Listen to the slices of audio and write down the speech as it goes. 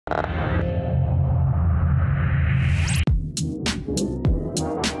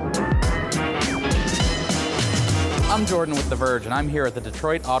Jordan with The Verge, and I'm here at the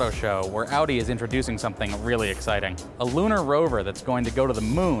Detroit Auto Show, where Audi is introducing something really exciting. A lunar rover that's going to go to the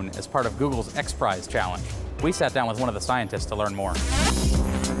moon as part of Google's X Prize challenge. We sat down with one of the scientists to learn more.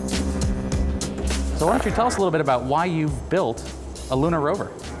 So why don't you tell us a little bit about why you've built a lunar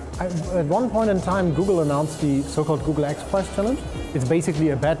rover? At one point in time, Google announced the so-called Google X Prize challenge. It's basically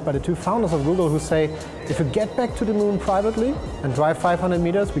a bet by the two founders of Google who say, if you get back to the moon privately and drive 500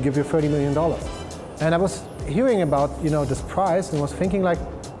 meters, we give you $30 million. And I was hearing about this prize and was thinking like,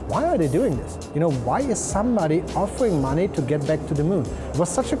 why are they doing this? Why is somebody offering money to get back to the moon? It was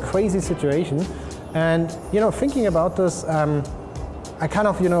such a crazy situation. And thinking about this, I kind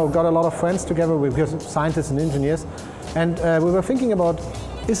of got a lot of friends together with scientists and engineers, and we were thinking about,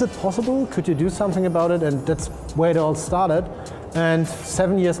 is it possible? Could you do something about it? And that's where it all started. And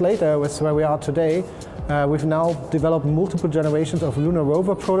 7 years later, that's where we are today. We've now developed multiple generations of lunar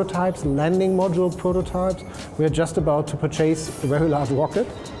rover prototypes, landing module prototypes. We're just about to purchase a very large rocket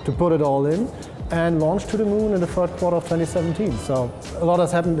to put it all in and launch to the moon in the third quarter of 2017. So a lot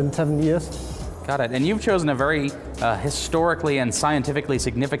has happened in 7 years. Got it. And you've chosen a very historically and scientifically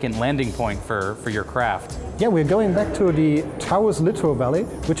significant landing point for your craft. Yeah, we're going back to the Taurus Littoral Valley,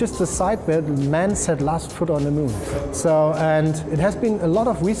 which is the site where man set last foot on the moon. So, and it has been, a lot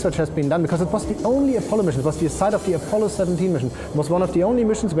of research has been done because it was the only Apollo mission. It was the site of the Apollo 17 mission. It was one of the only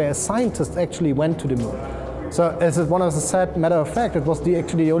missions where a scientist actually went to the moon. So as one of the sad matter of fact, it was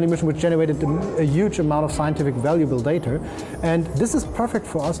actually the only mission which generated a huge amount of scientific valuable data. And this is perfect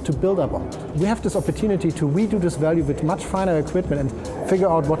for us to build up on. We have this opportunity to redo this value with much finer equipment and figure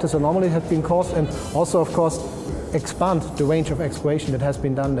out what this anomaly has been caused, and also, of course, expand the range of exploration that has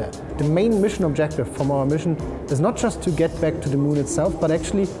been done there. The main mission objective from our mission is not just to get back to the moon itself, but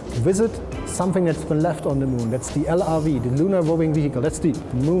actually visit something that's been left on the moon. That's the LRV, the Lunar Roving Vehicle. That's the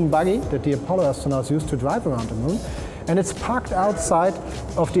moon buggy that the Apollo astronauts used to drive around the moon. And it's parked outside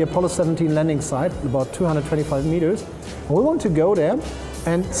of the Apollo 17 landing site, about 225 meters. And we want to go there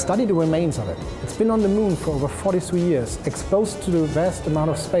and study the remains of it. It's been on the moon for over 43 years, exposed to the vast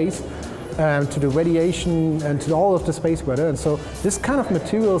amount of space, to the radiation and to all of the space weather. And so this kind of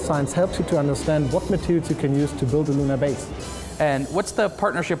material science helps you to understand what materials you can use to build a lunar base. And what's the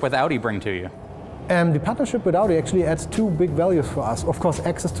partnership with Audi bring to you? The partnership with Audi actually adds two big values for us. Of course,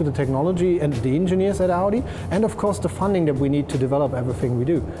 access to the technology and the engineers at Audi, and of course the funding that we need to develop everything we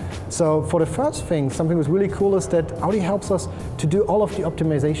do. So for the first thing, something that's really cool is that Audi helps us to do all of the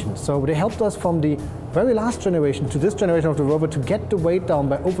optimization. So they helped us from the very last generation to this generation of the rover to get the weight down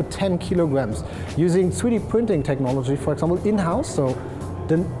by over 10 kilograms using 3D printing technology, for example, in-house. So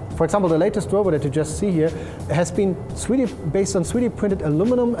for example, the latest rover that you just see here has been based on 3D printed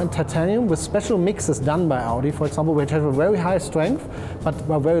aluminum and titanium with special mixes done by Audi, for example, which have a very high strength but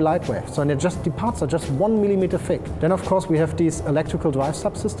are very lightweight. So the parts are just 1 millimeter thick. Then of course we have this electrical drive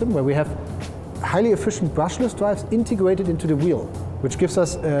subsystem where we have highly efficient brushless drives integrated into the wheel, which gives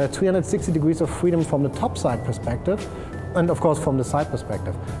us 360 degrees of freedom from the top side perspective, and of course from the side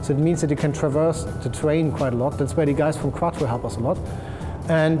perspective. So it means that you can traverse the terrain quite a lot. That's where the guys from Quattro help us a lot.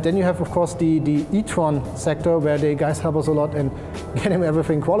 And then you have, of course, the e-tron sector where the guys help us a lot in getting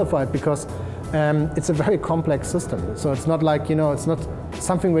everything qualified, because it's a very complex system. So it's not like, it's not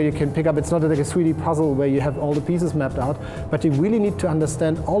something where you can pick up, it's not like a 3D puzzle where you have all the pieces mapped out, but you really need to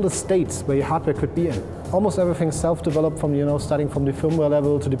understand all the states where your hardware could be in. Almost everything is self-developed from, starting from the firmware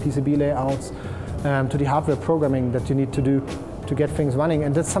level to the PCB layouts, to the hardware programming that you need to do to get things running.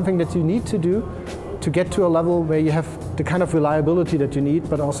 And that's something that you need to do to get to a level where you have the kind of reliability that you need,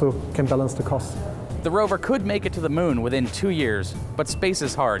 but also can balance the costs. The rover could make it to the moon within 2 years, but space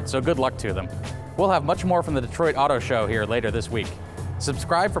is hard, so good luck to them. We'll have much more from the Detroit Auto Show here later this week.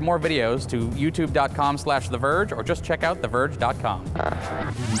 Subscribe for more videos to youtube.com/TheVerge, or just check out TheVerge.com.